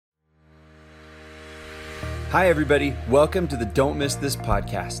Hi, everybody. Welcome to the Don't Miss This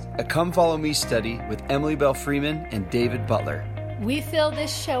podcast, a Come Follow Me study with Emily Bell Freeman and David Butler. We fill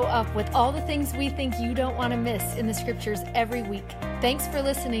this show up with all the things we think you don't want to miss in the scriptures every week. Thanks for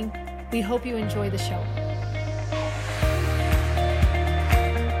listening. We hope you enjoy the show.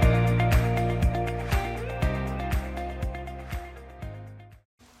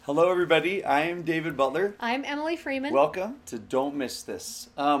 Hello, everybody. I am David Butler. I'm Emily Freeman. Welcome to Don't Miss This.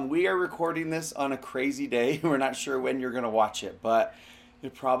 We are recording this on a crazy day. We're not sure when you're going to watch it, but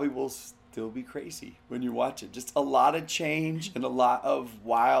it probably will still be crazy when you watch it. Just a lot of change and a lot of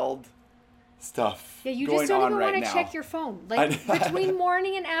wild stuff. Yeah, you going just don't on even right want to now. check your phone. Like between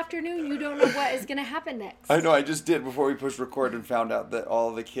morning and afternoon, you don't know what is going to happen next. I know. I just did before we pushed record and found out that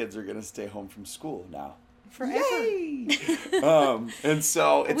all the kids are going to stay home from school now. Forever. Yay! And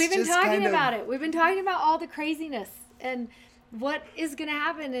so it's We've been just talking kind of, about it. We've been talking about all the craziness and what is going to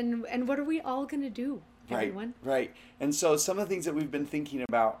happen and what are we all going to do, everyone? Right. And so some of the things that we've been thinking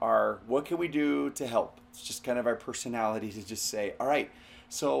about are, what can we do to help? It's just kind of our personality to just say, all right,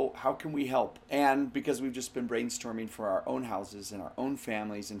 so how can we help? And because we've just been brainstorming for our own houses and our own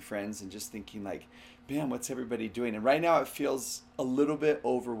families and friends and just thinking like, man, what's everybody doing? And right now it feels a little bit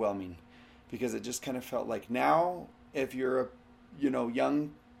overwhelming because it just kind of felt like now if you're, if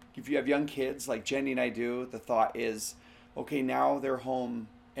you have young kids like Jenny and I do, the thought is, okay, now they're home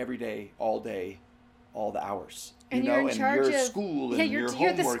every day, all the hours. And you're in charge of school and your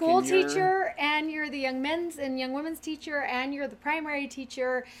you're the homework school and your teacher, and you're the young men's and young women's teacher, and you're the primary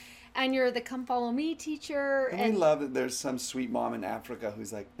teacher, and you're the Come Follow Me teacher. And we love that there's some sweet mom in Africa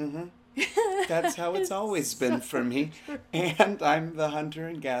who's like, that's how it's always been for me. And I'm the hunter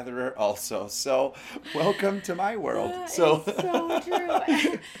and gatherer also. So welcome to my world. It's so true.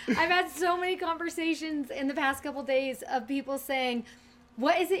 I've had so many conversations in the past couple days of people saying,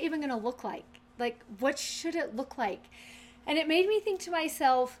 what is it even going to look like? Like, what should it look like? And it made me think to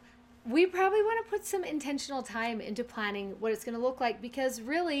myself, we probably want to put some intentional time into planning what it's going to look like, because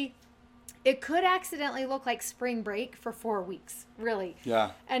really, it could accidentally look like spring break for 4 weeks, really.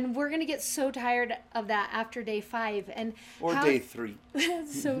 Yeah. And we're going to get so tired of that after day 5. Or day 3.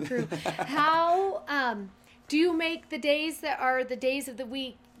 That's so true. How do you make the days that are the days of the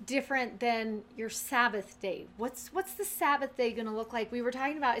week different than your Sabbath day? What's the Sabbath day going to look like? We were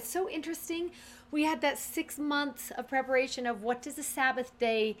talking about, it's so interesting. We had that 6 months of preparation of what does a Sabbath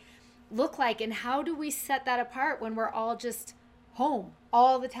day look like, and how do we set that apart when we're all just home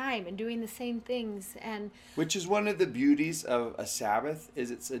all the time and doing the same things? And which is one of the beauties of a Sabbath, is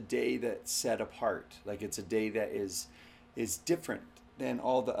it's a day that's set apart. Like it's a day that is different than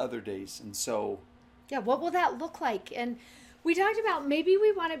all the other days. And so yeah, what will that look like? And we talked about maybe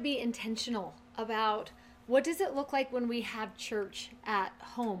we want to be intentional about what does it look like when we have church at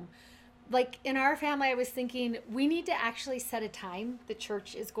home. Like in our family, I was thinking we need to actually set a time the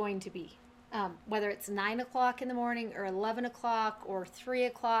church is going to be. Whether it's 9 o'clock in the morning or 11 o'clock or 3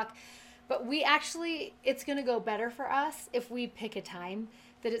 o'clock. But it's going to go better for us if we pick a time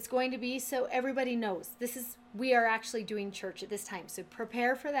that it's going to be, so everybody knows we are actually doing church at this time. So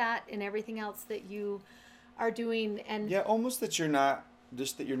prepare for that and everything else that you are doing. And yeah, almost that you're not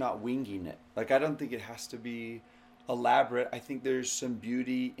winging it. Like, I don't think it has to be elaborate. I think there's some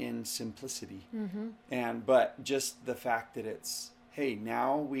beauty in simplicity. Mm-hmm. But just the fact that it's, hey,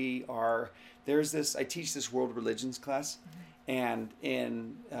 now I teach this world religions class, and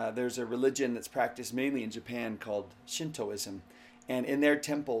there's a religion that's practiced mainly in Japan called Shintoism, and in their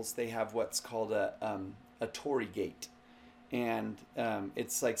temples they have what's called a torii gate, and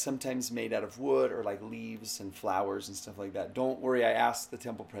it's like sometimes made out of wood or like leaves and flowers and stuff like that. Don't worry, I asked the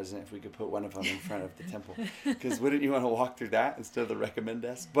temple president if we could put one of them in front of the temple, because wouldn't you want to walk through that instead of the recommend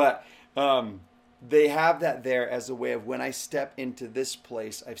desk? But they have that there as a way of, when I step into this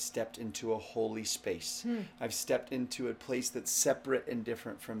place, I've stepped into a holy space. I've stepped into a place that's separate and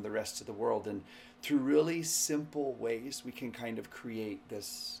different from the rest of the world. And through really simple ways, we can kind of create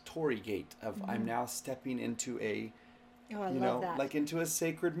this torii gate of, I'm now stepping into like into a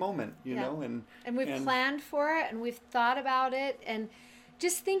sacred moment, you know. And we've planned for it, and we've thought about it, and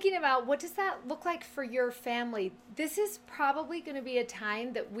just thinking about what does that look like for your family. This is probably going to be a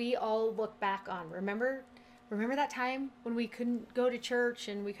time that we all look back on. Remember that time when we couldn't go to church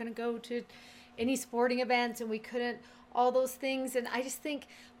and we couldn't go to any sporting events and we couldn't all those things. And I just think,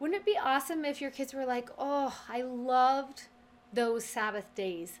 wouldn't it be awesome if your kids were like, oh, I loved those Sabbath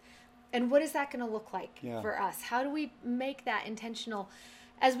days. And what is that going to look like for us? How do we make that intentional?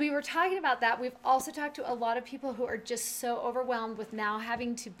 As we were talking about that, we've also talked to a lot of people who are just so overwhelmed with now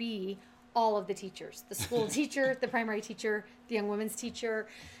having to be all of the teachers, the school teacher, the primary teacher, the young women's teacher.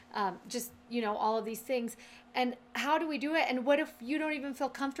 just, all of these things. And how do we do it? And what if you don't even feel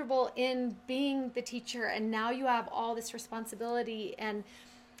comfortable in being the teacher, and now you have all this responsibility? And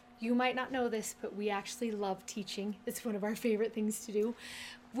you might not know this, but we actually love teaching. It's one of our favorite things to do.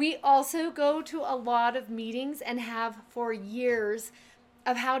 We also go to a lot of meetings and have for years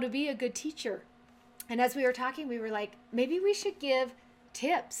of how to be a good teacher. And as we were talking, we were like, maybe we should give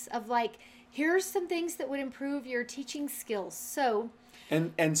tips of like, here's some things that would improve your teaching skills. So,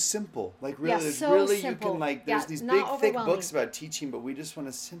 and simple, like really, so really simple. You can like, there's these not big thick overwhelming. books about teaching, but we just want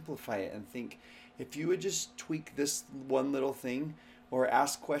to simplify it and think, if you would just tweak this one little thing or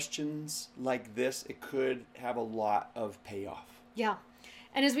ask questions like this, it could have a lot of payoff. Yeah.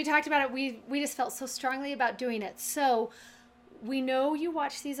 And as we talked about it, we just felt so strongly about doing it. So we know you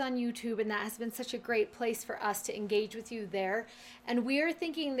watch these on YouTube, and that has been such a great place for us to engage with you there. And we are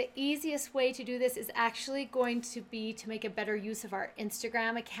thinking the easiest way to do this is actually going to be to make a better use of our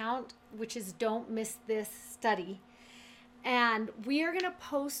Instagram account, which is Don't Miss This Study. And we are going to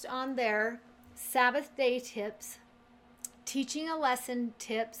post on there Sabbath day tips, teaching a lesson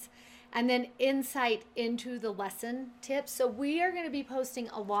tips, and then insight into the lesson tips. So we are going to be posting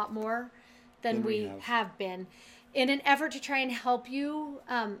a lot more than we have been, in an effort to try and help you,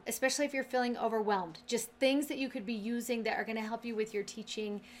 especially if you're feeling overwhelmed. Just things that you could be using that are going to help you with your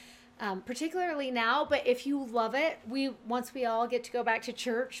teaching, particularly now. But if you love it, once we all get to go back to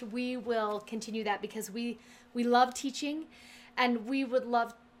church, we will continue that, because we love teaching, and we would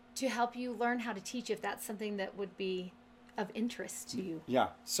love to help you learn how to teach if that's something that would be of interest to you. Yeah.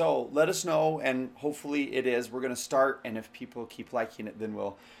 So let us know, and hopefully it is. We're going to start, and if people keep liking it, then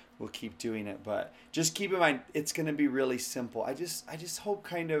we'll keep doing it. But just keep in mind, it's going to be really simple. I just hope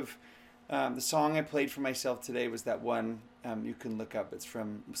kind of the song I played for myself today was that one you can look up. It's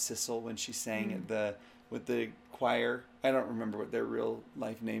from Sissel when she sang with the choir. I don't remember what their real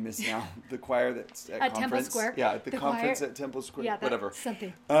life name is now. The choir that's at conference. Temple Square. Yeah, at the conference choir. At Temple Square. Yeah, whatever.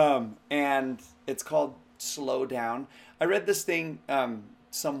 Something. And it's called Slow Down. I read this thing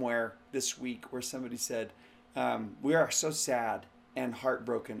somewhere this week where somebody said, we are so sad and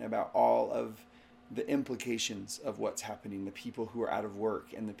heartbroken about all of the implications of what's happening, the people who are out of work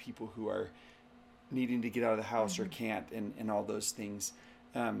and the people who are needing to get out of the house or can't, and all those things.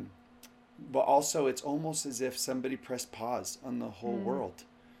 But also it's almost as if somebody pressed pause on the whole world.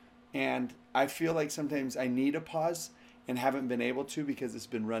 And I feel like sometimes I need a pause and haven't been able to, because it's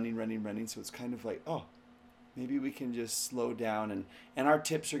been running. So it's kind of like, oh, maybe we can just slow down. And our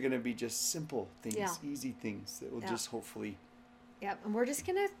tips are going to be just simple things, easy things that will just hopefully... Yep, and we're just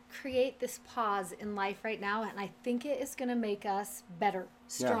going to create this pause in life right now, and I think it is going to make us better,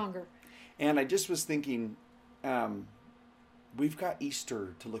 stronger. Yeah. And I just was thinking, we've got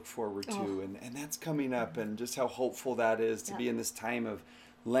Easter to look forward to, and that's coming up, and just how hopeful that is to be in this time of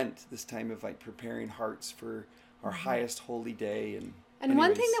Lent, this time of like preparing hearts for our highest holy day. And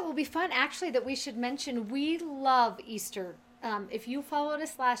one thing that will be fun, actually, that we should mention, we love Easter. If you followed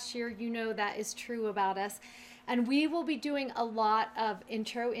us last year, you know that is true about us. And we will be doing a lot of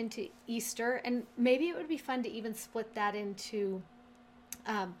intro into Easter, and maybe it would be fun to even split that into...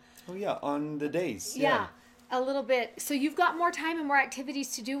 on the days. Yeah, a little bit. So you've got more time and more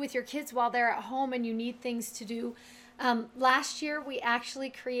activities to do with your kids while they're at home and you need things to do. Last year, we actually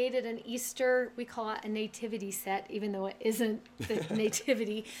created an Easter, we call it a nativity set, even though it isn't the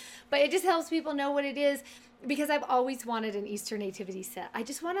nativity. But it just helps people know what it is, because I've always wanted an Easter nativity set. I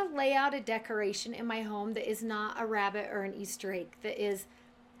just want to lay out a decoration in my home that is not a rabbit or an Easter egg, that is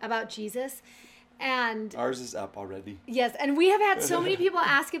about Jesus. And ours is up already. Yes, and we have had so many people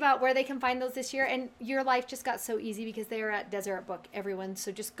ask about where they can find those this year, and your life just got so easy because they are at Deseret Book, everyone.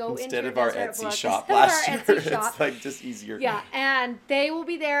 So just go instead into of Deseret our Etsy Book, shop instead last of year. our Etsy shop. It's like just easier. Yeah, and they will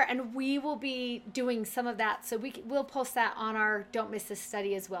be there, and we will be doing some of that. So we'll post that on our Don't Miss This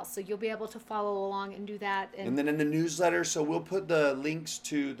Study as well. So you'll be able to follow along and do that. And then in the newsletter, so we'll put the links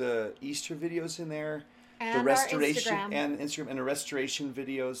to the Easter videos in there. And the restoration our Instagram. and Instagram, and the restoration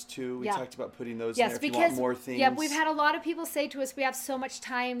videos too. We talked about putting those in yes, there if because, you want more things. Yeah, we've had a lot of people say to us, we have so much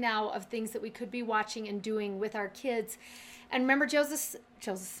time now of things that we could be watching and doing with our kids. And remember Joseph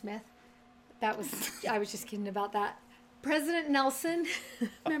Smith? I was just kidding about that. President Nelson,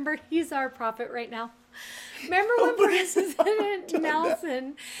 remember, he's our prophet right now. Remember when President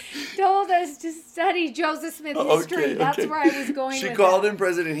Nelson told us to study Joseph Smith history? That's where I was going with She called him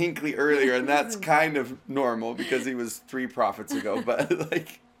President Hinckley earlier, and that's kind of normal because he was 3 prophets ago, but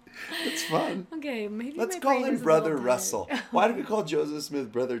like, it's fun. Okay, maybe let's call him Brother Russell. Why do we call Joseph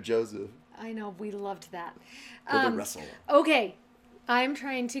Smith Brother Joseph? I know, we loved that. Brother Russell. Okay, I'm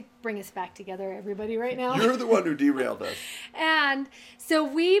trying to bring us back together, everybody, right now. You're the one who derailed us. And so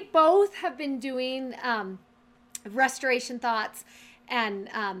we both have been doing restoration thoughts and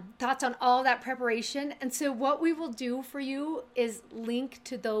thoughts on all that preparation. And so what we will do for you is link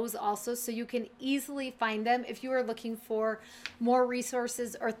to those also, so you can easily find them if you are looking for more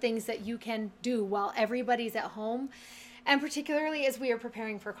resources or things that you can do while everybody's at home. And particularly as we are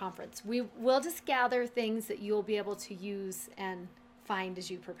preparing for conference, we will just gather things that you'll be able to use and find as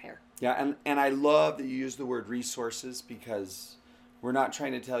you prepare. Yeah, and I love that you use the word resources, because we're not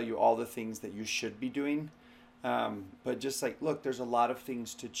trying to tell you all the things that you should be doing. But just like, look, there's a lot of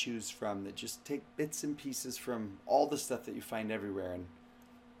things to choose from, that just take bits and pieces from all the stuff that you find everywhere. And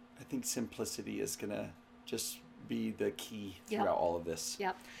I think simplicity is going to just be the key throughout all of this.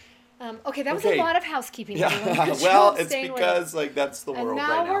 Yep. Okay, that was a lot of housekeeping. Yeah. Well, it's because like that's the world right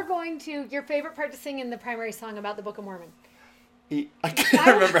now. And now we're going to your favorite part to sing in the primary song about the Book of Mormon. I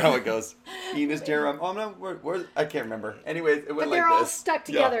can't remember how it goes. Enos, Jeremiah. Oh no, I can't remember. Anyways, it went like this. But they're all stuck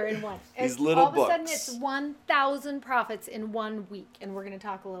together in one. These little books. All of a sudden, it's 1,000 prophets in 1 week, and we're going to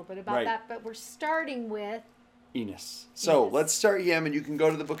talk a little bit about that. But we're starting with Enos. So let's start him, and you can go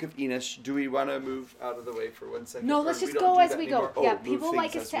to the book of Enos. Do we want to move out of the way for 1 second? No, let's just go as we go. Yeah, people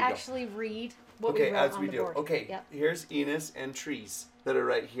like us to actually read what we wrote on the board. Okay, here's Enos and trees that are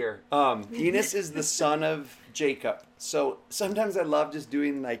right here. Enos is the son of Jacob. So sometimes I love just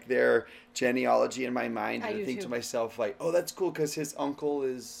doing like their genealogy in my mind, and I think to myself like, oh, that's cool, because his uncle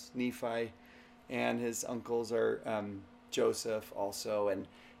is Nephi, and his uncles are Joseph also, and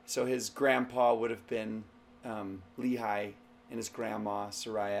so his grandpa would have been Lehi, and his grandma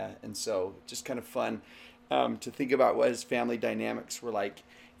Sariah, and so just kind of fun to think about what his family dynamics were like.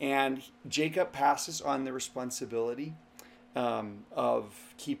 And Jacob passes on the responsibility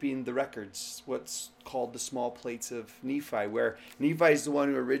of keeping the records, what's called the small plates of Nephi, where Nephi is the one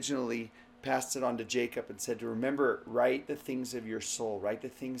who originally passed it on to Jacob and said to remember, write the things of your soul, write the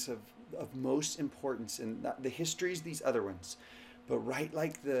things of most importance, and the histories, these other ones, but write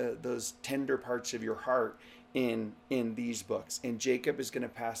like those tender parts of your heart in these books. And Jacob is going to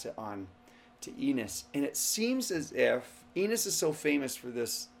pass it on to Enos. And it seems as if Enos is so famous for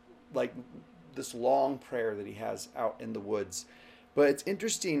this, like this long prayer that he has out in the woods. But it's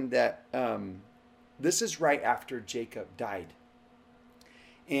interesting that this is right after Jacob died.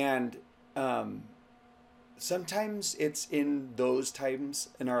 And sometimes it's in those times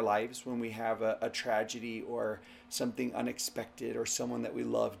in our lives when we have a tragedy or something unexpected, or someone that we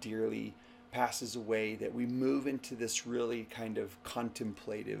love dearly passes away, that we move into this really kind of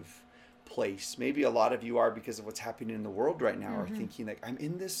contemplative place. Maybe a lot of you are, because of what's happening in the world right now, are thinking like, I'm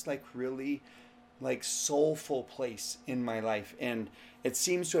in this like really like soulful place in my life. And it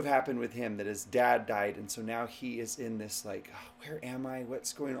seems to have happened with him that his dad died, and so now he is in this like, oh, where am I?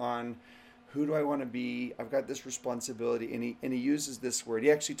 What's going on? Who do I want to be? I've got this responsibility. And he uses this word.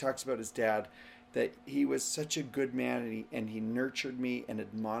 He actually talks about his dad, that he was such a good man, and he nurtured me and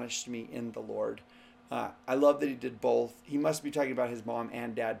admonished me in the Lord. I love that he did both. He must be talking about his mom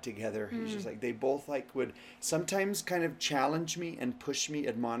and dad together. He's just like, they both like would sometimes kind of challenge me and push me,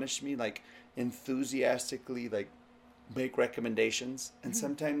 admonish me, like enthusiastically, like make recommendations. And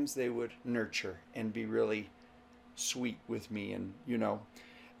sometimes they would nurture and be really sweet with me, and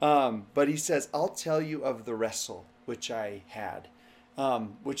but he says, I'll tell you of the wrestle which I had.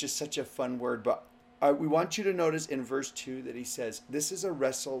 Which is such a fun word, but we want you to notice in verse 2 that he says, this is a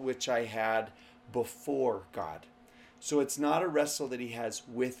wrestle which I had before God. So it's not a wrestle that he has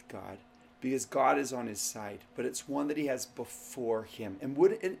with God, because God is on his side, but it's one that he has before him. And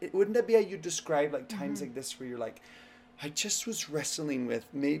wouldn't that be how you describe like times like this, where you're like, I just was wrestling with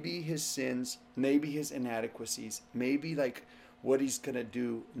maybe his sins, maybe his inadequacies, maybe like what he's going to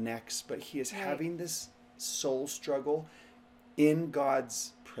do next, but he is having this soul struggle in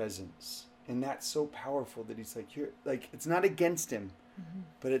God's presence. And that's so powerful that he's like, you're like, it's not against him,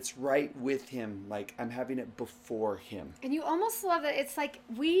 but it's right with him. Like, I'm having it before him. And you almost love that. It's like,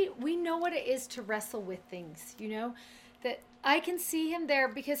 we know what it is to wrestle with things, that I can see him there,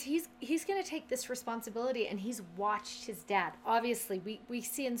 because he's going to take this responsibility, and he's watched his dad. Obviously, we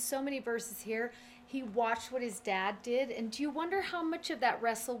see in so many verses here, he watched what his dad did. And do you wonder how much of that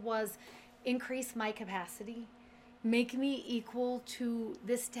wrestle was increase my capacity? Make me equal to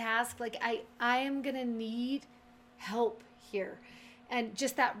this task. Like I am going to need help here. And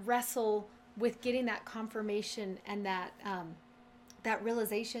just that wrestle with getting that confirmation and that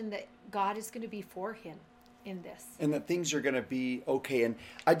realization that God is going to be for him in this. And that things are going to be okay. And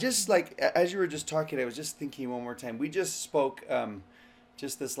I just like, as you were just talking, I was just thinking one more time. We just spoke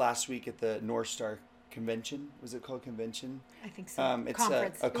just this last week at the North Star convention. Was it called convention? I think so. It's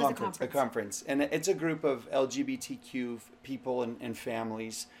Conference. a It was a conference. A conference. And it's a group of LGBTQ people and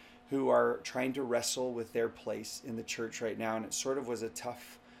families who are trying to wrestle with their place in the church right now. And it sort of was a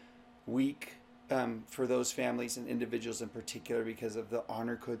tough week for those families and individuals in particular because of the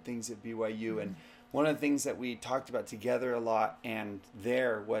honor code things at BYU. And one of the things that we talked about together a lot and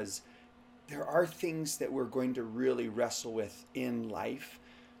there are things that we're going to really wrestle with in life,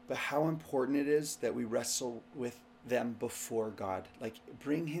 but how important it is that we wrestle with them before God. Like,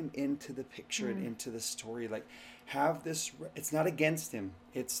 bring him into the picture and into the story. Like, have this, it's not against him.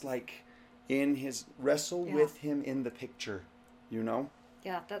 It's like in his, wrestle with him in the picture, you know?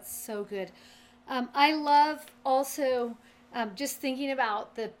 Yeah, that's so good. I love also just thinking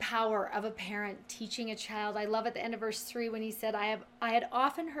about the power of a parent teaching a child. I love at the end of verse 3 when he said, I had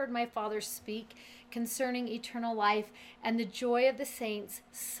often heard my father speak concerning eternal life, and the joy of the saints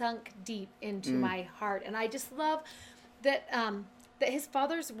sunk deep into my heart. And I just love that that his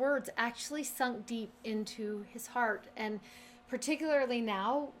father's words actually sunk deep into his heart. And particularly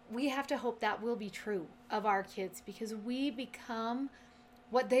now, we have to hope that will be true of our kids, because we become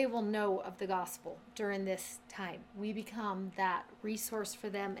what they will know of the gospel during this time. We become that resource for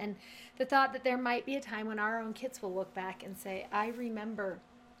them. And the thought that there might be a time when our own kids will look back and say, I remember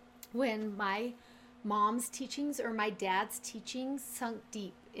when my mom's teachings or my dad's teachings sunk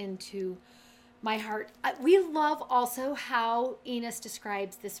deep into my heart. We love also how Enos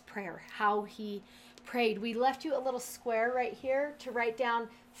describes this prayer, how he prayed. We left you a little square right here to write down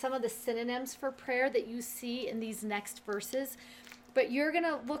some of the synonyms for prayer that you see in these next verses. But you're going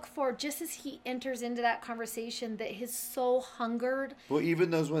to look for, just as he enters into that conversation, that his soul hungered. Well,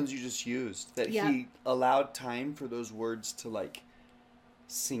 even those ones you just used, that he allowed time for those words to like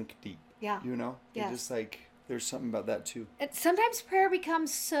sink deep. Yeah. You know? Yes. Just like, there's something about that too. And sometimes prayer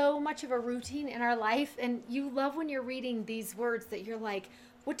becomes so much of a routine in our life. And you love when you're reading these words that you're like,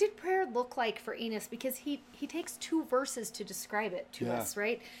 what did prayer look like for Enos? Because he takes 2 verses to describe it to us,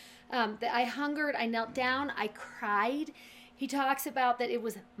 right? That I hungered, I knelt down, I cried. He talks about that it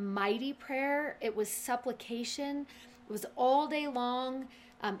was mighty prayer. It was supplication. It was all day long.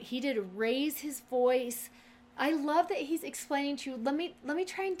 He did raise his voice. I love that he's explaining to you, let me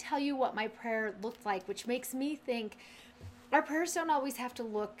try and tell you what my prayer looked like, which makes me think our prayers don't always have to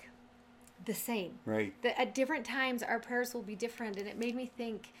look the same. Right. That at different times our prayers will be different. And it made me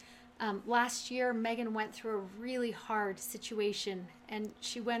think, last year Megan went through a really hard situation, and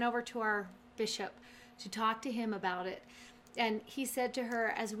she went over to our bishop to talk to him about it. And he said to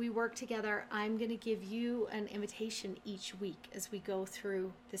her, as we work together, I'm going to give you an invitation each week as we go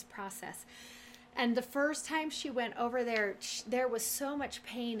through this process. And the first time she went over there, there was so much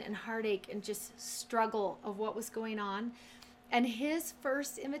pain and heartache and just struggle of what was going on. And his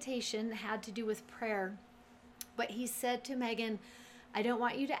first invitation had to do with prayer. But he said to Megan, I don't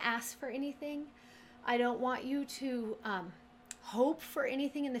want you to ask for anything. I don't want you to hope for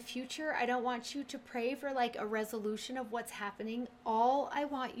anything in the future. I don't want you to pray for like a resolution of what's happening. All I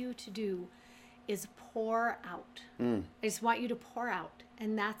want you to do is pour out. I just want you to pour out,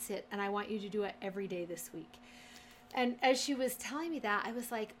 and that's it. And I want you to do it every day this week. And as she was telling me that, I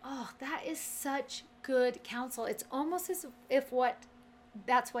was like, oh, that is such good counsel. It's almost as if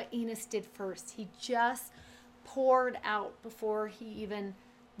that's what Enos did first. He just poured out before he even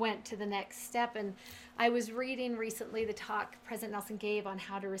went to the next step. And I was reading recently the talk President Nelson gave on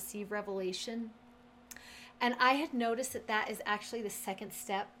how to receive revelation. And I had noticed that is actually the second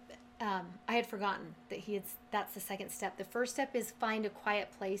step. I had forgotten that that's the second step. The first step is find a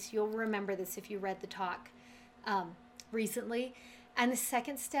quiet place. You'll remember this if you read the talk recently. And the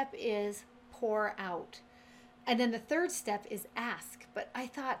second step is pour out. And then the third step is ask. But I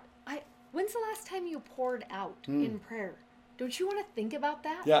thought, when's the last time you poured out in prayer? Don't you want to think about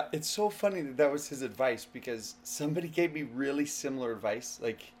that? Yeah, it's so funny that was his advice, because somebody gave me really similar advice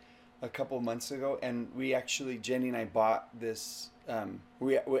like a couple months ago, and we actually, Jenny and I bought this,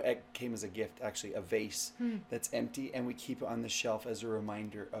 it came as a gift, actually, a vase that's empty, and we keep it on the shelf as a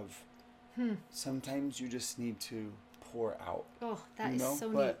reminder of sometimes you just need to pour out. Oh, that is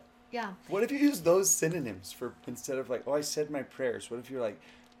so neat. Yeah. What if you use those synonyms for, instead of like, oh, I said my prayers, what if you're like,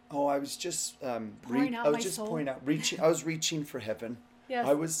 oh, I was just pouring out, I was reaching for heaven.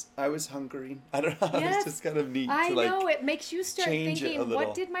 Yes. I was hungering. I don't know. Yes. It's just kind of neat. I know. It makes you start thinking,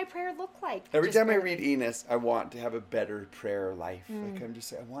 what did my prayer look like? Every time I read Enos, I want to have a better prayer life. Like I'm just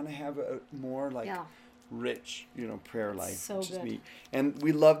saying, I want to have a more like rich, prayer life. So which good. Is neat. And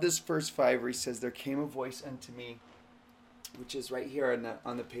we love this verse 5 where he says, there came a voice unto me, which is right here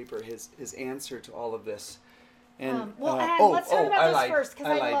on the paper, his answer to all of this. And let's talk about this first, because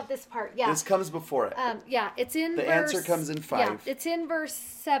I love this part. Yeah, this comes before it. It's in the answer comes in 5. Yeah, it's in verse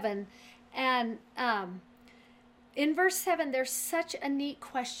 7, and in verse 7, there's such a neat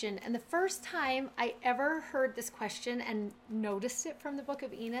question. And the first time I ever heard this question and noticed it from the book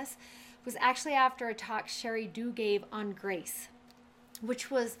of Enos was actually after a talk Sherry Dew gave on grace,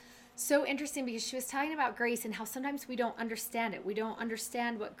 which was so interesting because she was talking about grace and how sometimes we don't understand it. We don't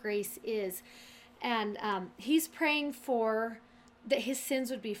understand what grace is. And he's praying for that his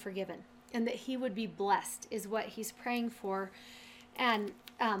sins would be forgiven and that he would be blessed is what he's praying for. And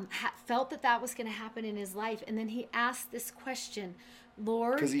felt that was going to happen in his life. And then he asked this question,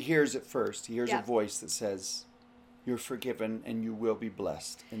 Lord. Because he hears it first. He hears a voice that says, you're forgiven and you will be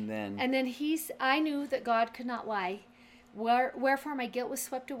blessed. And then I knew that God could not lie. Wherefore my guilt was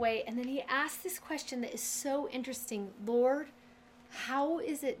swept away. And then he asked this question that is so interesting. Lord, how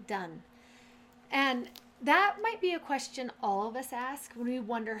is it done? And that might be a question all of us ask when we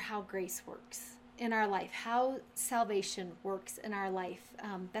wonder how grace works in our life, how salvation works in our life.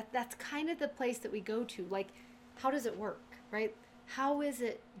 That's kind of the place that we go to. Like, how does it work, right? How is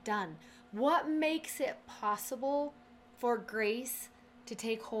it done? What makes it possible for grace to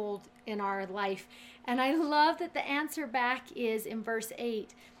take hold in our life? And I love that the answer back is in verse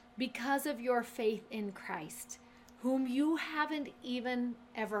 8, because of your faith in Christ, whom you haven't even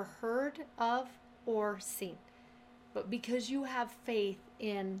ever heard of or seen, but because you have faith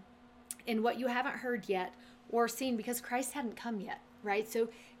in what you haven't heard yet or seen, because Christ hadn't come yet, right? So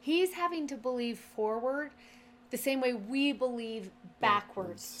he's having to believe forward the same way we believe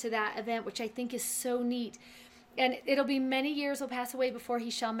backwards to that event, which I think is so neat. And it'll be many years will pass away before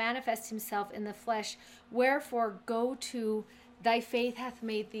he shall manifest himself in the flesh. Wherefore go to, thy faith hath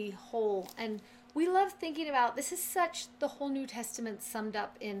made thee whole. And we love thinking about, this is such the whole New Testament summed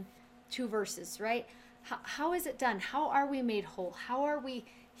up in 2 verses, right? How is it done? How are we made whole? How are we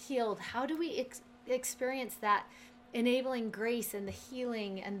healed? How do we experience that enabling grace and the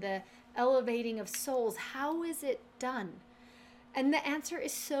healing and the elevating of souls? How is it done? And the answer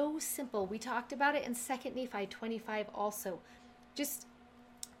is so simple. We talked about it in 2 Nephi 25 also. Just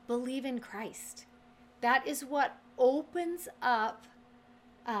believe in Christ. That is what opens up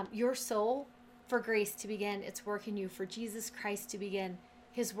your soul for grace to begin its work in you, for Jesus Christ to begin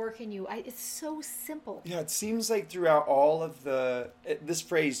his work in you. It's so simple. Yeah, it seems like throughout all of this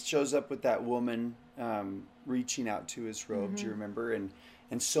phrase shows up with that woman reaching out to his robe, do you remember?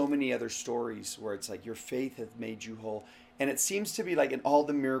 And so many other stories where it's like, your faith hath made you whole. And it seems to be like in all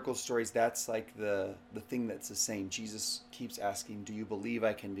the miracle stories, that's like the thing that's the same. Jesus keeps asking, do you believe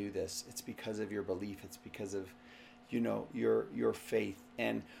I can do this? It's because of your belief. It's because of, your faith.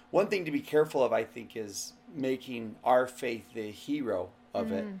 And one thing to be careful of, I think, is making our faith the hero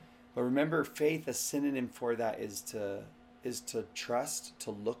of it. But remember, faith, a synonym for that is to trust,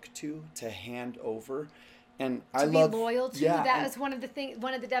 to look to hand over. And I love be loyal to. Yeah, that is one of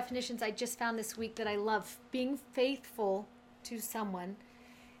the definitions I just found this week that I love. Being faithful to someone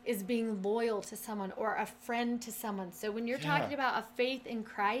is being loyal to someone or a friend to someone. So when you're talking about a faith in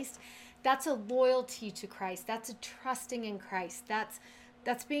Christ, that's a loyalty to Christ. That's a trusting in Christ.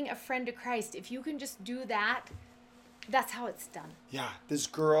 That's being a friend to Christ. If you can just do that, that's how it's done. Yeah. This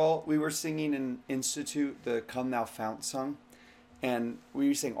girl, we were singing in Institute the Come Thou Fount song, and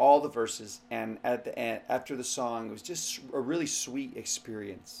we sang all the verses, and at the end, after the song, it was just a really sweet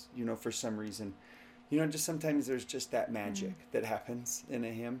experience, for some reason. Just sometimes there's just that magic that happens in a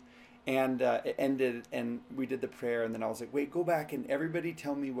hymn. And it ended, and we did the prayer, and then I was like, wait, go back and everybody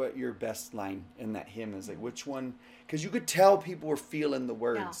tell me what your best line in that hymn is. Like, which one? Because you could tell people were feeling the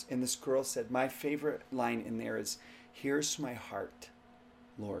words. Yeah. And this girl said, my favorite line in there is, here's my heart,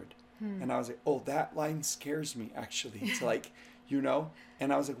 Lord. And I was like, oh, that line scares me, actually. It's like,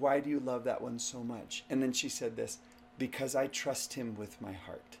 and I was like, why do you love that one so much? And then she said this, because I trust him with my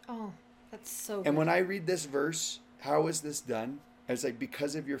heart. Oh, that's so good. And when I read this verse, how is this done? I was like,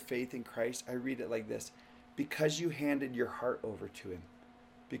 because of your faith in Christ, I read it like this. Because you handed your heart over to him,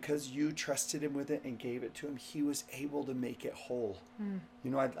 because you trusted him with it and gave it to him, he was able to make it whole.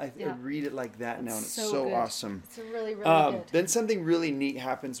 I read it like that. That's now, and it's so awesome. It's really, really good. Then something really neat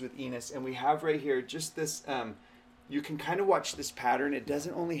happens with Enos, and we have right here just this, you can kind of watch this pattern. It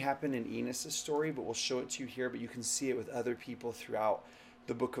doesn't only happen in Enos' story, but we'll show it to you here, but you can see it with other people throughout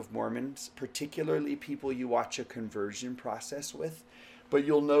the Book of Mormon, particularly people you watch a conversion process with. But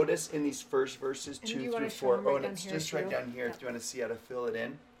you'll notice in these first verses 2 through 4. Oh, and it's just right down here if you want to see how to fill it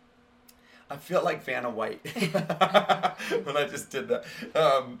in. I feel like Vanna White when I just did that.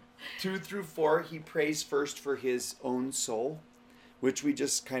 2 through 4, he prays first for his own soul, which we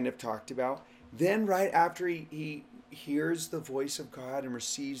just kind of talked about. Then right after he hears the voice of God and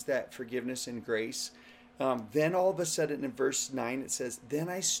receives that forgiveness and grace, then all of a sudden in verse 9 it says, then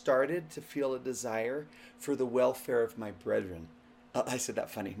I started to feel a desire for the welfare of my brethren. I said that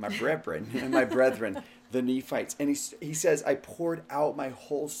funny. My brethren, my brethren, the Nephites. And he says, I poured out my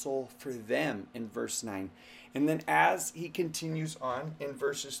whole soul for them in verse 9. And then as he continues on in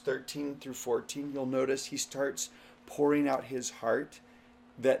verses 13 through 14, you'll notice he starts pouring out his heart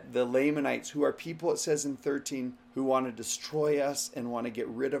that the Lamanites, who are people, it says in 13, who want to destroy us and want to get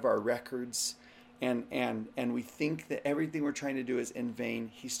rid of our records, and we think that everything we're trying to do is in vain,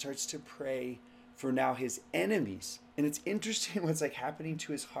 he starts to pray for now his enemies. And it's interesting what's like happening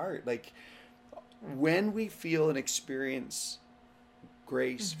to his heart. Like when we feel and experience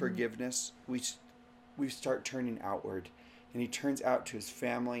grace, forgiveness, we start turning outward. And he turns out to his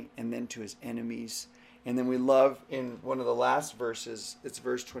family and then to his enemies. And then we love in one of the last verses, it's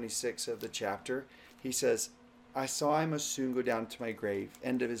verse 26 of the chapter. He says, I saw I must soon go down to my grave,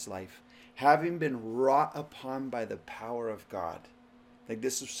 end of his life, having been wrought upon by the power of God. Like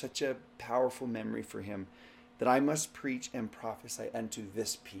this is such a powerful memory for him, that I must preach and prophesy unto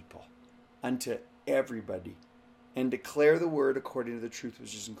this people, unto everybody, and declare the word according to the truth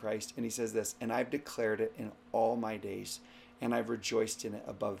which is in Christ. And he says this, and I've declared it in all my days, and I've rejoiced in it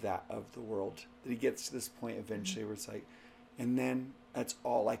above that of the world. That he gets to this point eventually where it's like, and then that's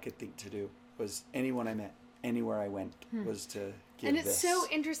all I could think to do was anyone I met, anywhere I went, was to give And it's this. so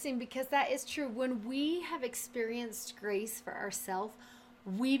interesting because that is true. When we have experienced grace for ourselves,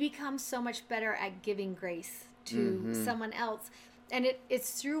 we become so much better at giving grace to someone else. And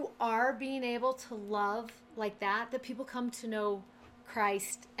it's through our being able to love like that people come to know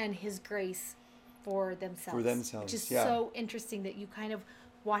Christ and his grace for themselves. Which is so interesting that you kind of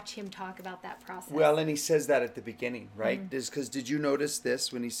watch him talk about that process. Well, and he says that at the beginning, right? Because did you notice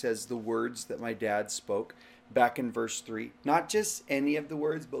this when he says the words that my dad spoke back in verse 3? Not just any of the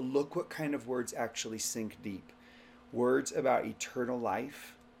words, but look what kind of words actually sink deep. Words about eternal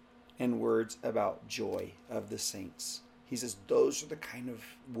life and words about joy of the saints. He says those are the kind of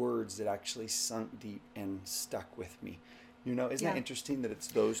words that actually sunk deep and stuck with me. You know, isn't that interesting that it's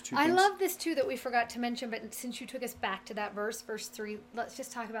those two things? I love this too that we forgot to mention, but since you took us back to that verse 3, let's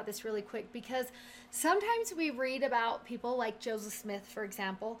just talk about this really quick, because sometimes we read about people like Joseph Smith, for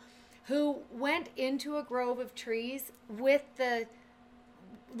example, who went into a grove of trees with the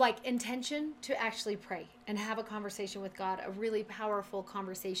intention to actually pray and have a conversation with God, a really powerful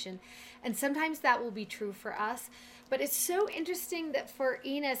conversation. And sometimes that will be true for us. But it's so interesting that for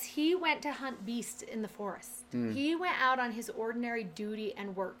Enos, he went to hunt beasts in the forest. He went out on his ordinary duty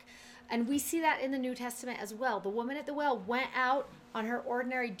and work. And we see that in the New Testament as well. The woman at the well went out on her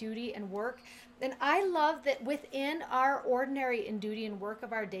ordinary duty and work. And I love that within our ordinary and duty and work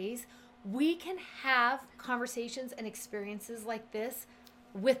of our days, we can have conversations and experiences like this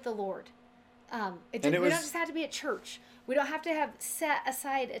with the Lord. We don't just have to be at church. We don't have to have set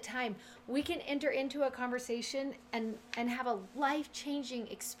aside a time. We can enter into a conversation and have a life-changing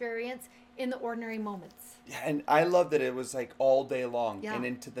experience in the ordinary moments. Yeah, and I love that it was like all day long and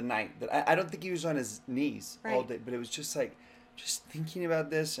into the night. That I don't think he was on his knees all day, but it was just like just thinking about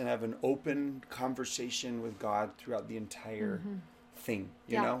this and have an open conversation with God throughout the entire thing,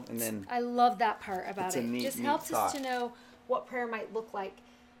 you know? And then I love that part about it. It just helps us to know what prayer might look like.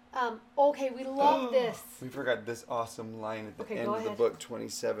 Okay, we love this. We forgot this awesome line at the end of the ahead. book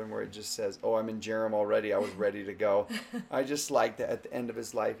 27 where it just says, I'm in Jerem already. I was ready to go. I just like that at the end of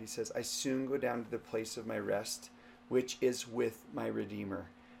his life, he says, I soon go down to the place of my rest, which is with my Redeemer.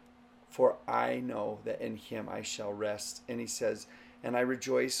 For I know that in him I shall rest. And he says, and I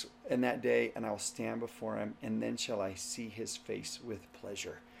rejoice in that day, and I'll stand before him, and then shall I see his face with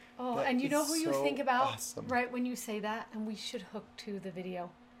pleasure. Oh, That and you know who you so think about awesome. right when you say that? And we should hook to the video.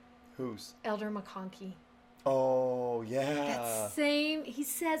 Who's? Elder McConkie. Oh, yeah. That same, he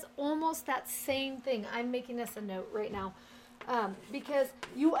says almost that same thing. I'm making us a note right now. Because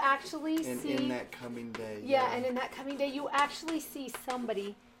you actually see... in that coming day. Yeah, and in that coming day, you actually see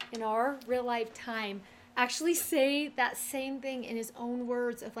somebody in our real life time actually say that same thing in his own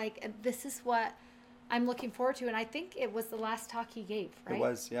words of this is what I'm looking forward to. And I think it was the last talk he gave, right? It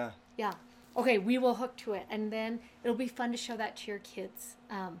was, yeah. Yeah. Okay, we will hook to it. And then it'll be fun to show that to your kids.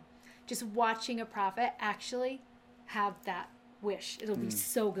 Just watching a prophet actually have that wish. It'll be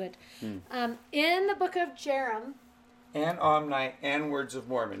so good. In the book of Jerem. And Omni and Words of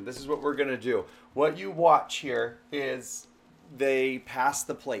Mormon. This is what we're going to do. What you watch here is they pass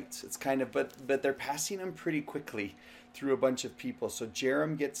the plates. It's kind of, but they're passing them pretty quickly through a bunch of people. So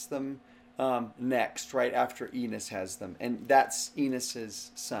Jerem gets them next, right after Enos has them. And that's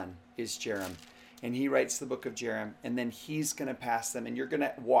Enos's son, is Jerem. And he writes the book of Jerem, and then he's going to pass them, and you're going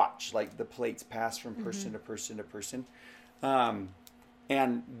to watch like the plates pass from person to person to person.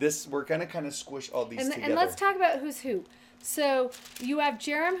 And this, we're going to kind of squish all these together. And let's talk about who's who. So you have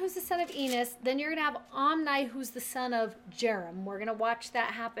Jerem, who's the son of Enos. Then you're going to have Omni, who's the son of Jerem. We're going to watch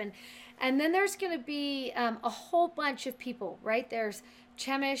that happen. And then there's going to be a whole bunch of people, right? There's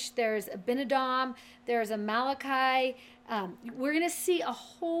Chemish, there's Abinadab, there's a Malachi. We're going to see a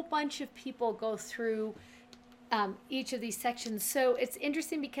whole bunch of people go through each of these sections. So it's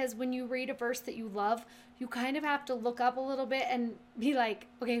interesting because when you read a verse that you love, you kind of have to look up a little bit and be like,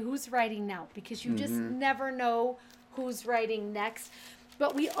 okay, who's writing now? Because you just never know who's writing next.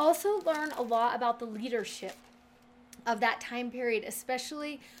 But we also learn a lot about the leadership of that time period,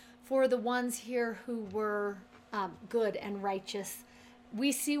 especially for the ones here who were good and righteous.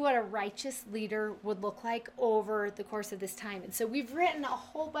 We see what a righteous leader would look like over the course of this time. And so we've written a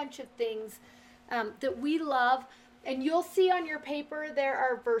whole bunch of things that we love. And you'll see on your paper there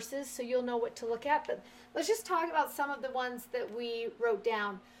are verses, so you'll know what to look at. But let's just talk about some of the ones that we wrote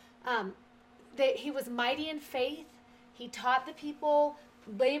down. That he was mighty in faith. He taught the people,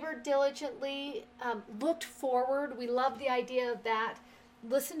 labored diligently, looked forward. We love the idea of that.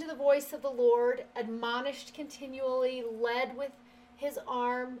 Listened to the voice of the Lord, admonished continually, led with his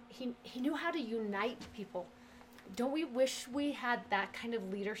arm. He knew how to unite people. Don't we wish we had that kind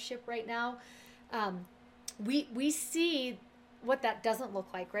of leadership right now? We see what that doesn't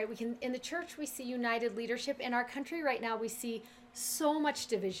look like, right? In the church we see united leadership. In our country right now we see so much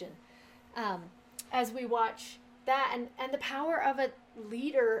division as we watch that, and the power of a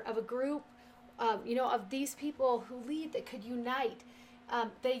leader, of a group, of these people who lead that could unite.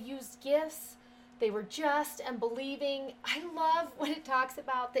 They used gifts. They were just and believing. I love when it talks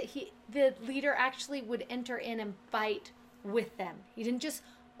about that the leader actually would enter in and fight with them. He didn't just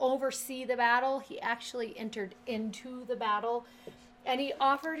oversee the battle. He actually entered into the battle, and he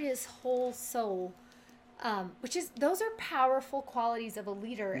offered his whole soul, those are powerful qualities of a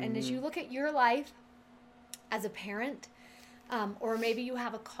leader. And as you look at your life as a parent, or maybe you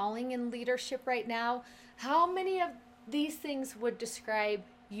have a calling in leadership right now, how many of these things would describe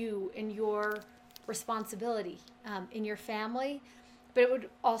you in your responsibility in your family? But it would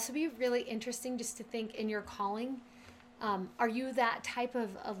also be really interesting just to think in your calling. Are you that type of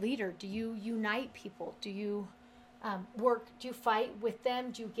a leader? Do you unite people? Do you work? Do you fight with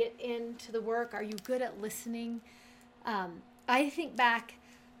them? Do you get into the work? Are you good at listening? I think back,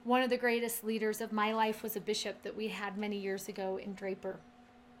 one of the greatest leaders of my life was a bishop that we had many years ago in Draper.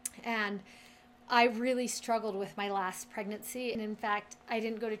 And I really struggled with my last pregnancy. And in fact, I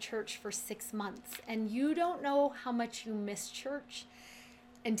didn't go to church for 6 months. And you don't know how much you miss church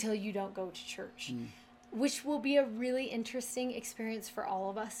until you don't go to church, which will be a really interesting experience for all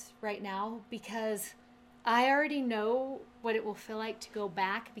of us right now, because I already know what it will feel like to go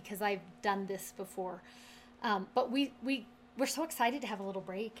back because I've done this before. But we're so excited to have a little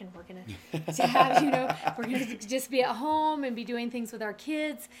break, and we're going to have, we're going to just be at home and be doing things with our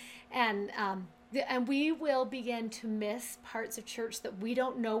kids. And we will begin to miss parts of church that we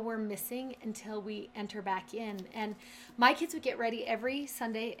don't know we're missing until we enter back in. And my kids would get ready every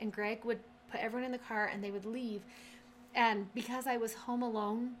Sunday, and Greg would put everyone in the car and they would leave. And because I was home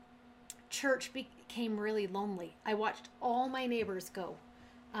alone, church became really lonely. I watched all my neighbors go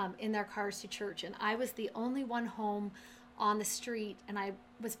in their cars to church, and I was the only one home on the street, and I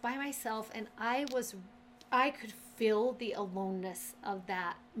was by myself, and I could feel the aloneness of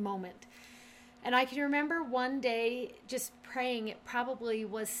that moment. And I can remember one day just praying, it probably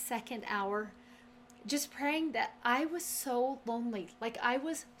was second hour, just praying that I was so lonely. Like, I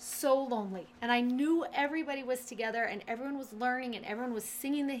was so lonely. And I knew everybody was together, and everyone was learning, and everyone was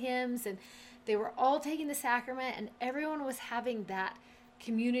singing the hymns, and they were all taking the sacrament, and everyone was having that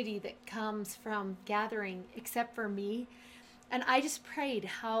community that comes from gathering, except for me. And I just prayed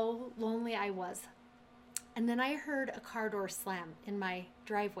how lonely I was. And then I heard a car door slam in my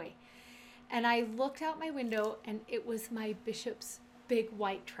driveway. And I looked out my window, and it was my bishop's big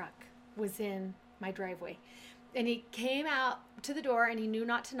white truck was in my driveway. And he came out to the door, and he knew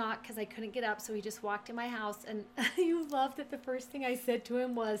not to knock because I couldn't get up, so he just walked in my house. And you love that the first thing I said to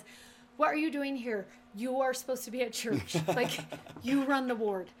him was, "What are you doing here? You are supposed to be at church. Like, you run the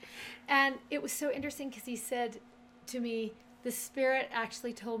ward." And it was so interesting because he said to me, the Spirit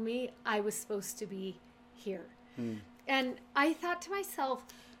actually told me I was supposed to be here. And I thought to myself,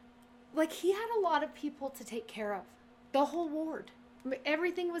 like, he had a lot of people to take care of, the whole ward.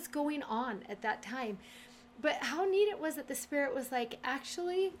 Everything was going on at that time. But how neat it was that the Spirit was like,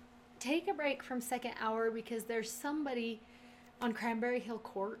 actually, take a break from second hour because there's somebody on Cranberry Hill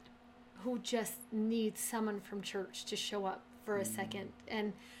Court who just needs someone from church to show up for a second.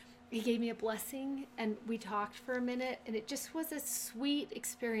 And he gave me a blessing, and we talked for a minute, and it just was a sweet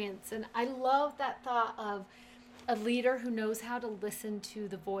experience. And I love that thought of a leader who knows how to listen to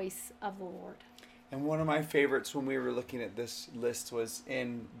the voice of the Lord. And one of my favorites when we were looking at this list was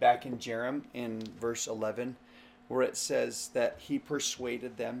back in Jerem in verse 11, where it says that he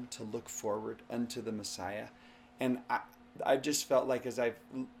persuaded them to look forward unto the Messiah. And I just felt like as I've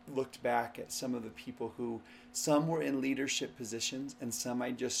looked back at some of the people who, some were in leadership positions and some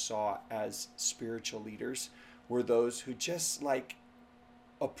I just saw as spiritual leaders, were those who just like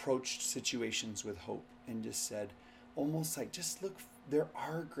approached situations with hope and just said, almost like, just look, there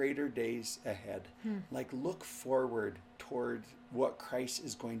are greater days ahead. Like, look forward toward what Christ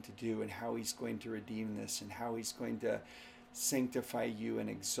is going to do and how he's going to redeem this and how he's going to sanctify you and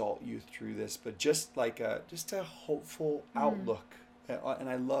exalt you through this. But just like a hopeful outlook. And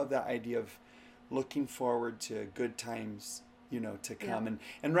I love that idea of looking forward to good times, to come. Yeah.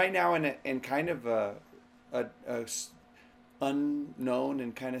 And right now in kind of a unknown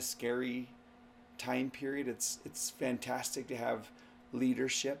and kind of scary time period, it's fantastic to have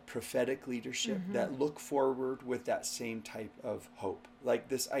leadership, prophetic leadership, that look forward with that same type of hope. Like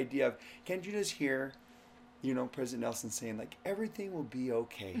this idea of, can't you just hear, President Nelson saying, like, everything will be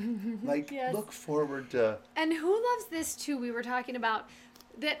okay. Like, yes. Look forward to... And who loves this too? We were talking about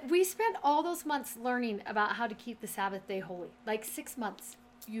that we spent all those months learning about how to keep the Sabbath day holy. Like 6 months.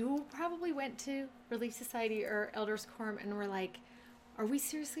 You probably went to Relief Society or Elders Quorum and were like, are we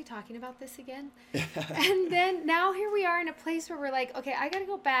seriously talking about this again? And then now here we are in a place where we're like, okay, I got to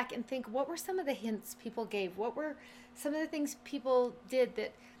go back and think, what were some of the hints people gave? What were some of the things people did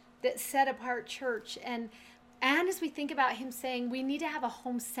that set apart church? And as we think about him saying, we need to have a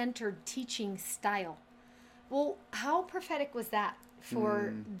home-centered teaching style. Well, how prophetic was that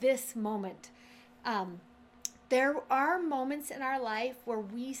for this moment? There are moments in our life where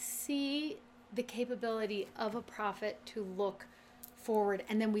we see the capability of a prophet to look forward,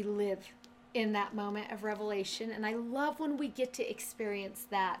 and then we live in that moment of revelation. And I love when we get to experience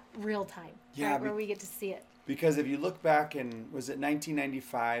that real time, right, where we get to see it. Because if you look back in, was it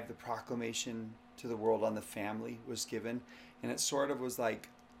 1995, the proclamation to the world on the family was given, and it sort of was like,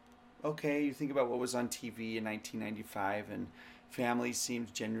 okay, you think about what was on TV in 1995, and family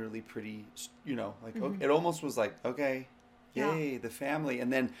seemed generally pretty, it almost was like, okay, yay, the family.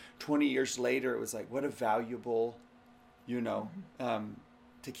 And then 20 years later, it was like, what a valuable,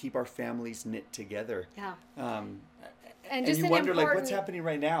 to keep our families knit together. Yeah. And you wonder, like, what's happening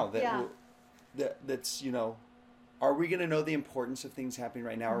right now? That's, are we going to know the importance of things happening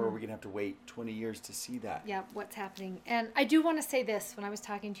right now, or are we going to have to wait 20 years to see that? Yeah, what's happening. And I do want to say this, when I was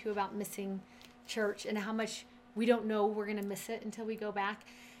talking to you about missing church and how much we don't know we're going to miss it until we go back.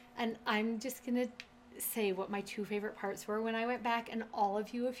 And I'm just going to say what my two favorite parts were when I went back, and all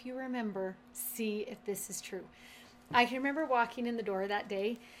of you, if you remember, see if this is true. I can remember walking in the door that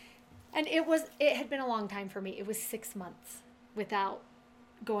day, and it had been a long time for me. It was 6 months without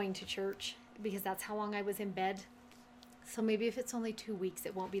going to church, because that's how long I was in bed. So maybe if it's only 2 weeks,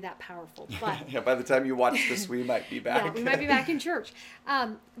 it won't be that powerful. But yeah, by the time you watch this, we might be back. Yeah, we might be back in church.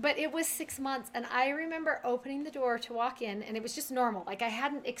 But it was 6 months, and I remember opening the door to walk in, and it was just normal. Like, I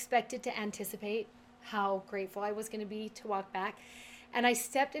hadn't expected to anticipate how grateful I was going to be to walk back. And I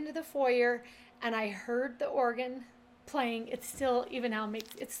stepped into the foyer, and I heard the organ playing. It still, even now,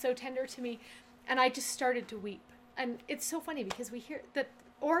 it's so tender to me. And I just started to weep. And it's so funny because we hear the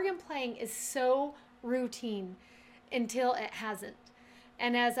organ playing is so routine until it hasn't.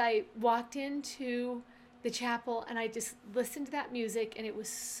 And as I walked into the chapel and I just listened to that music, and it was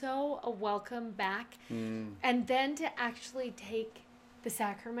so a welcome back. And then to actually take the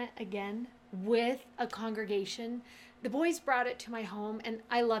sacrament again with a congregation. The boys brought it to my home, and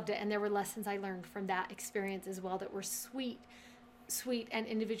I loved it. And there were lessons I learned from that experience as well that were sweet and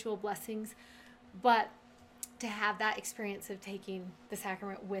individual blessings. But to have that experience of taking the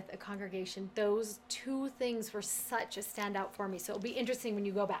sacrament with a congregation, those two things were such a standout for me. So it'll be interesting when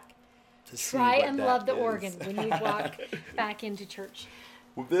you go back. Try and love the organ when you walk back into church.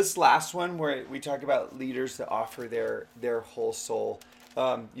 Well, this last one where we talk about leaders that offer their whole soul,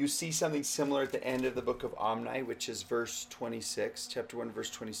 you see something similar at the end of the book of Omni, which is verse 26, chapter 1, verse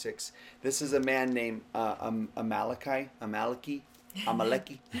 26. This is a man named Amaleki.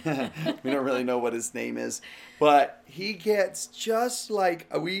 We don't really know what his name is, but he gets just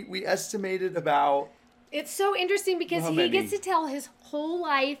like we estimated about. It's so interesting because he gets to tell his whole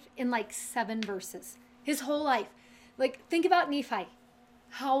life in like 7 verses. His whole life. Like, think about Nephi.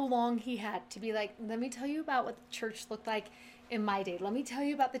 how long he had to be like, let me tell you about what the church looked like in my day. Let me tell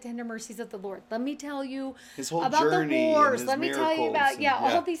you about the tender mercies of the Lord. Let me tell you His whole about the journey and wars. his Let me tell you miracles about,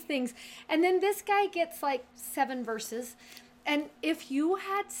 and- all these things. And then this guy gets like 7 verses. And if you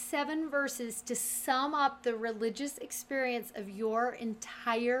had 7 verses to sum up the religious experience of your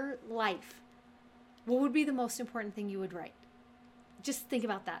entire life, what would be the most important thing you would write? Just think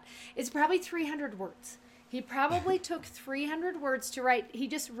about that. It's probably 300 words. He probably took 300 words to write. He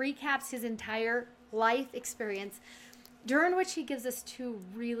just recaps his entire life experience, during which he gives us 2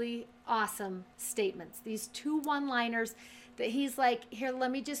 really awesome statements. These 2 one-liners that he's like, here,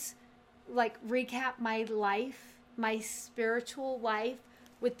 let me just like recap my life, my spiritual life,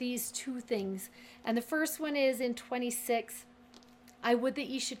 with these 2 things. And the first one is in 26, I would that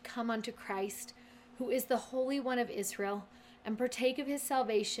ye should come unto Christ, who is the Holy One of Israel, and partake of his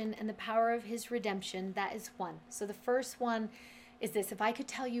salvation and the power of his redemption. That is one. So the first one is this: if I could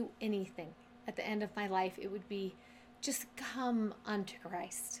tell you anything at the end of my life, it would be just come unto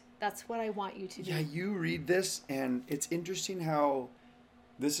Christ. That's what I want you to do. Yeah, you read this, and it's interesting how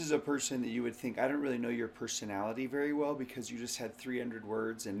this is a person that you would think, I don't really know your personality very well because you just had 300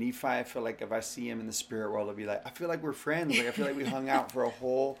 words. And Nephi, I feel like if I see him in the spirit world, I'll be like, I feel like we're friends. Like, I feel like we hung out for a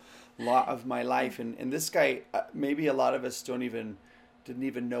whole lot of my life. And this guy, maybe a lot of us didn't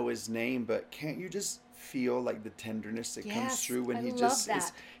even know his name, but can't you just feel like the tenderness that comes Yes, through when I he love just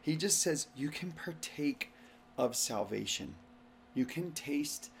that. he just says, you can partake of salvation. You can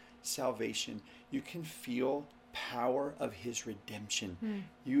taste salvation. You can feel power of his redemption.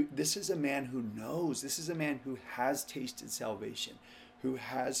 This is a man who knows. This is a man who has tasted salvation, who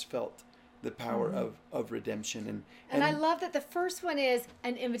has felt the power of redemption. And I love that the first one is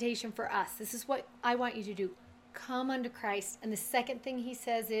an invitation for us. This is what I want you to do. Come unto Christ. And the second thing he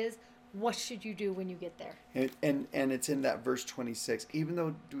says is, what should you do when you get there? And it's in that verse 26. Even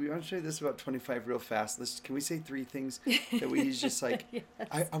though, do we want to show you this about 25 real fast? Can we say 3 things that he's just like, Yes.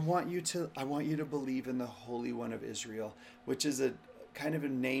 I want you to believe in the Holy One of Israel, which is a kind of a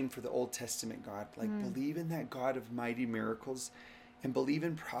name for the Old Testament God. Like, believe in that God of mighty miracles, and believe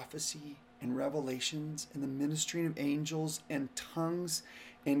in prophecy and revelations and the ministering of angels and tongues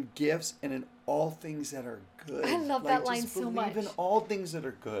and gifts and in all things that are good. I love that line so much. Believe in all things that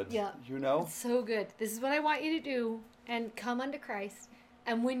are good. Yeah. You know? It's so good. This is what I want you to do, and come unto Christ.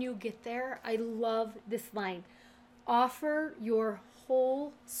 And when you get there, I love this line. Offer your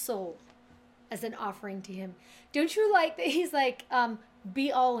whole soul as an offering to him. Don't you like that he's like,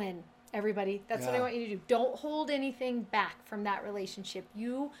 be all in, everybody. That's what I Yeah. want you to do. Don't hold anything back from that relationship.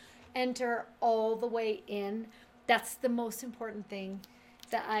 You enter all the way in. That's the most important thing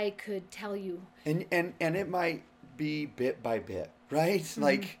that I could tell you. And it might be bit by bit, right?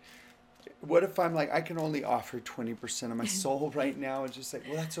 Like, what if I'm like, I can only offer 20% of my soul right now? It's just like,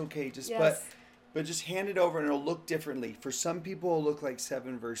 well, that's okay. Yes. But just hand it over and it'll look differently. For some people, it'll look like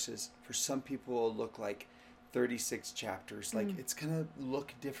 7 verses. For some people, it'll look like 36 chapters. Like, it's going to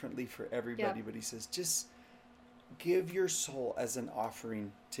look differently for everybody. Yep. But he says, just give your soul as an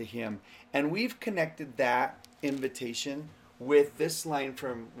offering to him. And we've connected that invitation with this line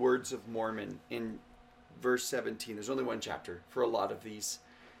from Words of Mormon in verse 17. There's only 1 chapter for a lot of these.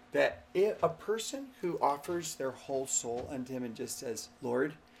 That a person who offers their whole soul unto him and just says,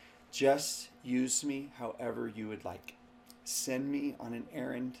 Lord, just use me however you would like. Send me on an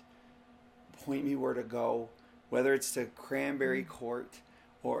errand. Point me where to go. Whether it's to Cranberry Court,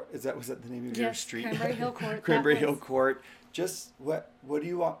 or was that the name of your Yes, street? Cranberry Hill Court. Cranberry that Hill place. Court. Just what do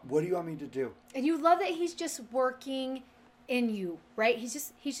you want me to do? And you love that he's just working in you, right? He's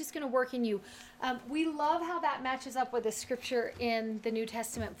just going to work in you. We love how that matches up with the scripture in the New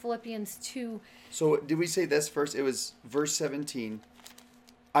Testament, Philippians 2. So did we say this first? It was verse 17.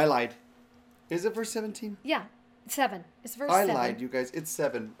 I lied. Is it verse 17? Yeah, 7. It's verse I 7. lied, you guys. It's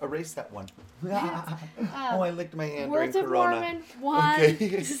 7. Erase that one. I licked my hand Words during of Corona. Mormon 1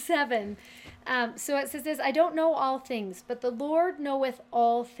 Okay. 7. So it says this, I don't know all things, but the Lord knoweth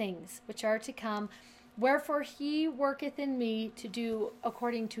all things which are to come. Wherefore he worketh in me to do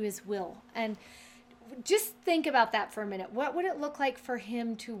according to his will. And just think about that for a minute. What would it look like for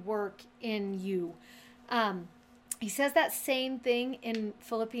him to work in you? He says that same thing in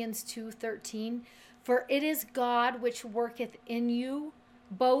Philippians 2:13. For it is God which worketh in you,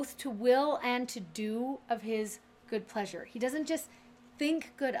 both to will and to do of his good pleasure. He doesn't just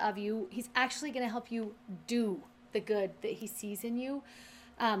think good of you. He's actually going to help you do the good that he sees in you.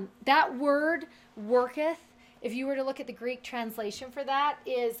 That word worketh, if you were to look at the Greek translation for that,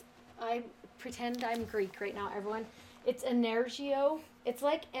 is, I pretend I'm Greek right now, everyone. It's energio. It's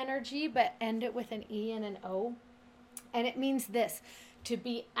like energy, but end it with an E and an O. And it means this, to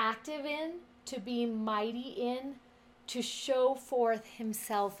be active in, to be mighty in, to show forth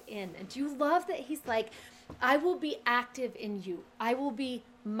himself in. And do you love that he's like, I will be active in you. I will be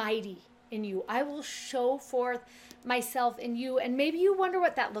mighty in you. I will show forth myself in you. And maybe you wonder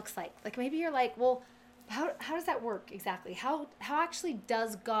what that looks like. Like maybe you're like, well, how does that work exactly? How actually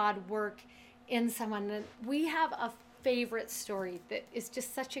does God work in someone? And we have a favorite story that is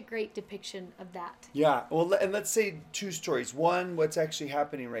just such a great depiction of that. Yeah. Well, and let's say two stories. One, what's actually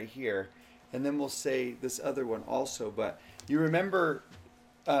happening right here, and then we'll say this other one also. But you remember,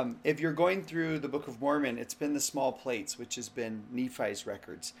 if you're going through the Book of Mormon, it's been the small plates, which has been Nephi's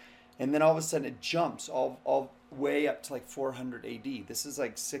records. And then all of a sudden it jumps all way up to like 400 AD. This is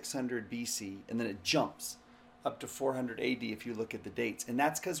like 600 BC. And then it jumps up to 400 AD if you look at the dates. And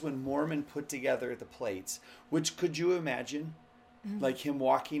that's because when Mormon put together the plates, which could you imagine? Like him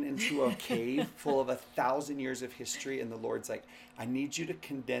walking into a cave full of 1,000 years of history, and the Lord's like, I need you to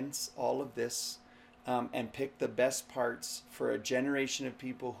condense all of this and pick the best parts for a generation of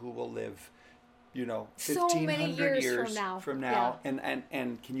people who will live, 1,500 years from now. Yeah.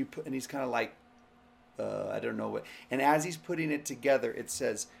 And can you put, and he's kind of like, I don't know what, and as he's putting it together, it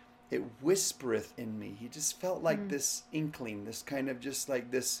says, it whispereth in me. He just felt like this inkling, this kind of just like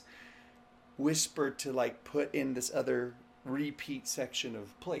this whisper to like put in this other repeat section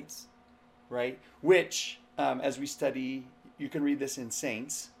of plates, right? Which, as we study, you can read this in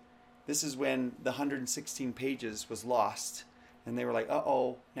Saints. This is when the 116 pages was lost, and they were like,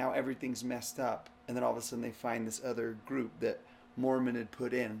 uh-oh, now everything's messed up. And then all of a sudden they find this other group that Mormon had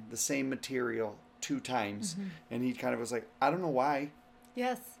put in the same material 2 times. And he kind of was like, I don't know why.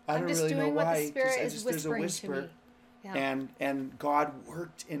 Yes. I don't really know why. What the Spirit is there's whispering a whisper. to me. Yeah. And God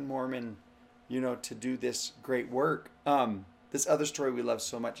worked in Mormon, to do this great work. This other story we love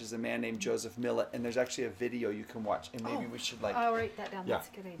so much is a man named Joseph Millet, and there's actually a video you can watch, and maybe we should I'll write that down. That's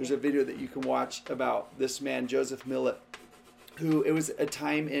a good idea. There's a video that you can watch about this man, Joseph Millet, who, it was a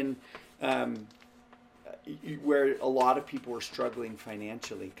time in where a lot of people were struggling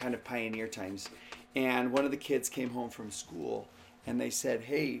financially, kind of pioneer times. And one of the kids came home from school, and they said,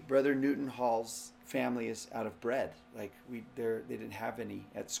 hey, Brother Newton Hall's family is out of bread. Like, they didn't have any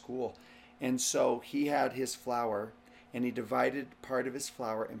at school. And so he had his flour, and he divided part of his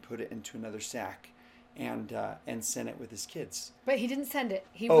flour and put it into another sack and sent it with his kids. But he didn't send it.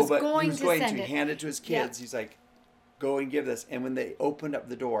 He was going to send it. He handed it to his kids. Yeah. He's like, go and give this. And when they opened up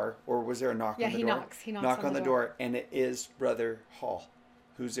the door, or was there a knock on the door? He knocks knock on the door, and it is Brother Hall,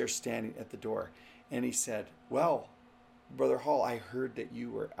 who's there standing at the door. And he said, well, Brother Hall, I heard that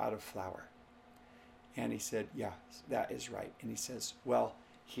you were out of flour. And he said, yeah, that is right. And he says, well,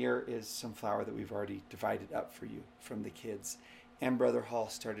 here is some flour that we've already divided up for you from the kids. And Brother Hall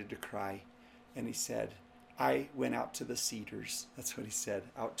started to cry. And he said, I went out to the cedars. That's what he said,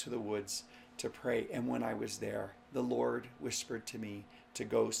 out to the woods to pray. And when I was there, the Lord whispered to me to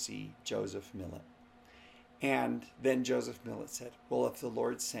go see Joseph Millet. And then Joseph Millet said, well, if the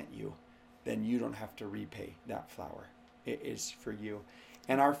Lord sent you, then you don't have to repay that flour. It is for you.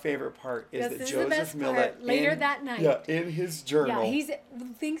 And our favorite part is that Joseph Millet, later that night, in his journal, he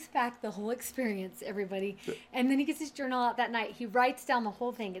thinks back the whole experience, everybody, and then he gets his journal out that night. He writes down the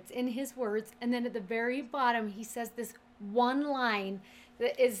whole thing. It's in his words, and then at the very bottom, he says this one line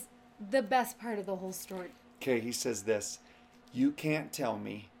that is the best part of the whole story. Okay, he says this: "You can't tell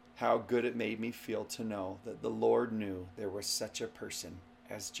me how good it made me feel to know that the Lord knew there was such a person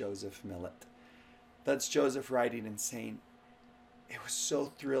as Joseph Millet." That's Joseph writing and saying, it was so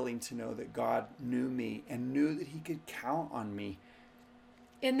thrilling to know that God knew me and knew that he could count on me.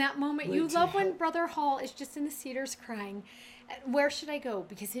 In that moment, you love when Brother Hall is just in the cedars crying. Where should I go?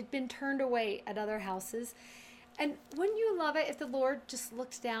 Because he'd been turned away at other houses. And wouldn't you love it if the Lord just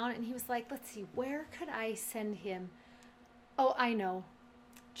looked down and he was like, let's see, where could I send him? Oh, I know.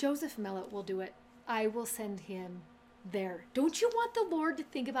 Joseph Millet will do it. I will send him there. Don't you want the Lord to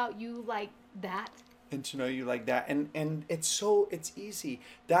think about you like that? And to know you like that. And it's easy.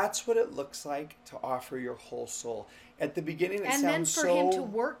 That's what it looks like to offer your whole soul. At the beginning, it sounds so... And then for him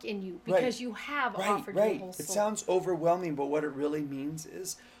to work in you, because you have offered your whole soul. It sounds overwhelming, but what it really means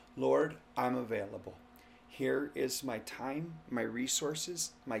is, Lord, I'm available. Here is my time, my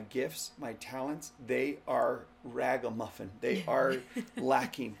resources, my gifts, my talents. They are ragamuffin. They are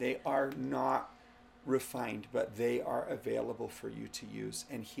lacking. They are not refined, but they are available for you to use.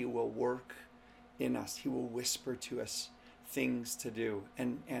 And he will work in us. He will whisper to us things to do,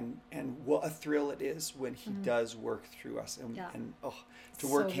 and what a thrill it is when he does work through us, and to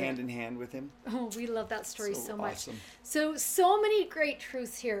work hand in hand with him. Oh, we love that story so much. Awesome. So many great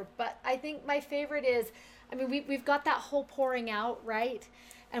truths here, but I think my favorite is I mean, we've got that whole pouring out, right?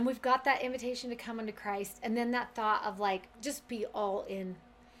 And we've got that invitation to come into Christ. And then that thought of like, just be all in.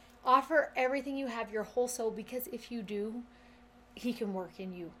 Offer everything you have, your whole soul, because if you do, he can work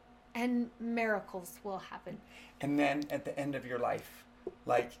in you. And miracles will happen. And then at the end of your life,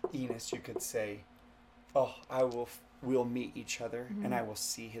 like Enos, you could say, oh, we'll meet each other, and I will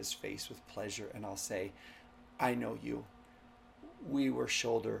see his face with pleasure, and I'll say, I know you. We were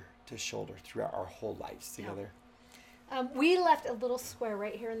shoulder to shoulder throughout our whole lives together. Yeah. We left a little square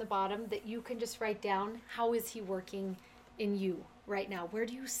right here in the bottom that you can just write down, how is he working in you right now? Where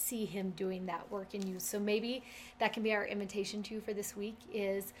do you see him doing that work in you? So maybe that can be our invitation to you for this week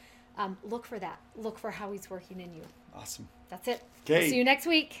is look for that. Look for how he's working in you. Awesome. That's it. Okay. We'll see you next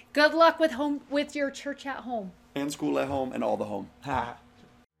week. Good luck with your church at home. And school at home and all the home.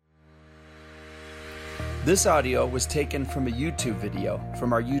 This audio was taken from a YouTube video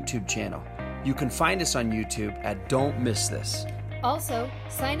from our YouTube channel. You can find us on YouTube at Don't Miss This. Also,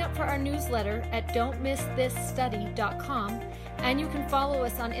 sign up for our newsletter at don'tmissthisstudy.com, and you can follow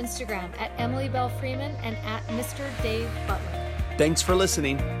us on Instagram at Emily Bell Freeman and at Mr. Dave Butler. Thanks for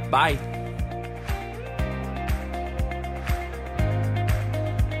listening. Bye.